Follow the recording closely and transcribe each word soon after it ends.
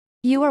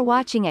You are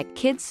watching at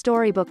Kids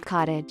Storybook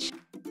Cottage.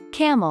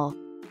 Camel.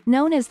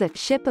 Known as the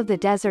ship of the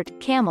desert,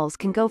 camels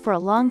can go for a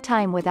long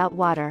time without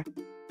water.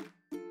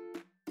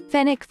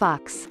 Fennec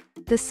Fox.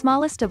 The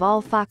smallest of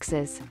all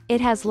foxes, it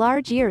has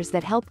large ears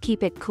that help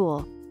keep it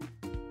cool.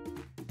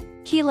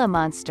 Gila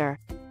monster.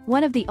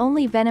 One of the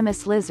only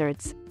venomous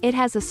lizards, it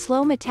has a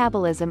slow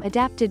metabolism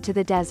adapted to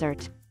the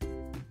desert.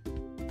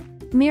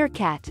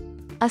 Meerkat.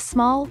 A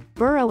small,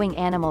 burrowing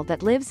animal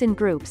that lives in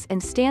groups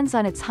and stands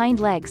on its hind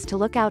legs to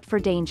look out for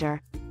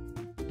danger.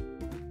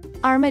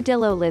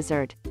 Armadillo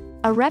lizard.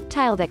 A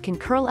reptile that can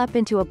curl up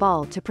into a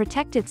ball to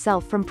protect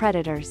itself from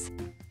predators.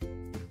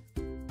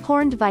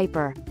 Horned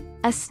viper.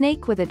 A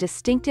snake with a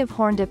distinctive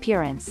horned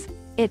appearance.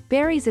 It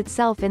buries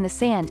itself in the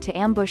sand to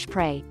ambush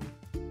prey.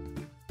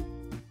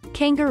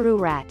 Kangaroo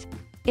rat.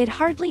 It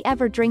hardly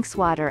ever drinks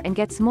water and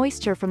gets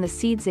moisture from the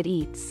seeds it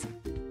eats.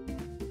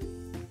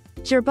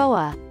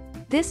 Jerboa.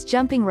 This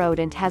jumping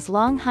rodent has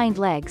long hind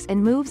legs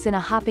and moves in a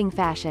hopping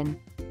fashion.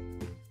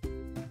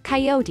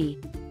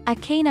 Coyote. A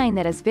canine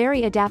that is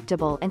very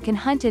adaptable and can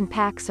hunt in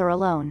packs or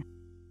alone.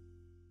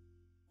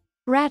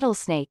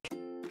 Rattlesnake.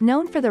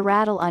 Known for the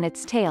rattle on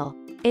its tail,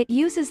 it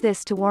uses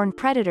this to warn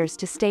predators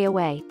to stay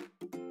away.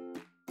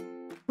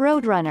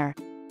 Roadrunner.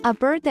 A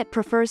bird that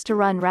prefers to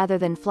run rather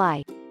than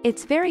fly.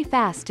 It's very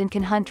fast and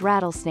can hunt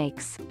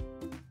rattlesnakes.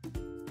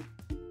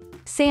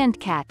 Sand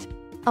cat.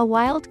 A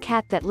wild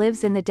cat that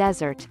lives in the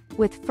desert,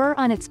 with fur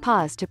on its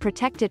paws to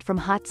protect it from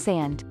hot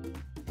sand.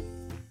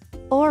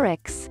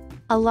 Oryx.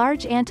 A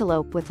large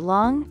antelope with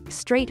long,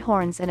 straight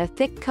horns and a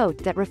thick coat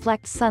that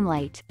reflects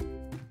sunlight.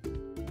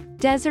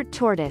 Desert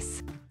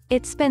tortoise.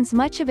 It spends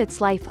much of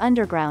its life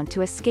underground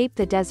to escape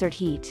the desert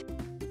heat.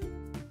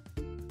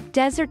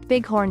 Desert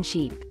bighorn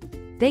sheep.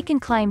 They can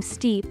climb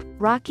steep,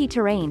 rocky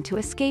terrain to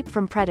escape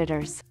from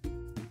predators.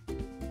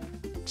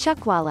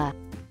 Chuckwalla.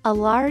 A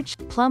large,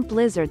 plump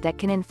lizard that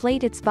can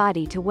inflate its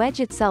body to wedge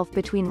itself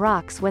between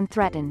rocks when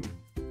threatened.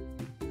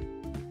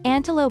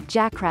 Antelope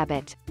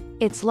jackrabbit.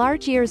 Its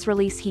large ears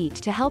release heat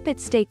to help it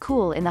stay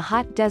cool in the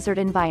hot desert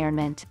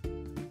environment.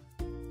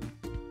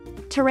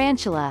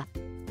 Tarantula.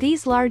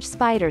 These large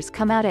spiders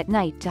come out at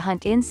night to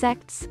hunt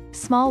insects,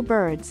 small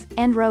birds,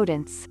 and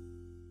rodents.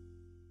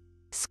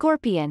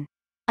 Scorpion.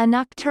 A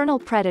nocturnal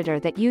predator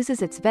that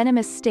uses its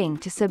venomous sting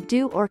to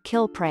subdue or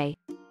kill prey.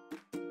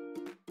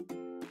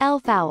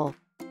 Elf owl.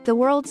 The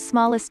world's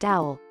smallest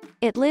owl.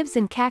 It lives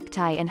in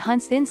cacti and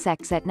hunts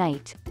insects at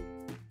night.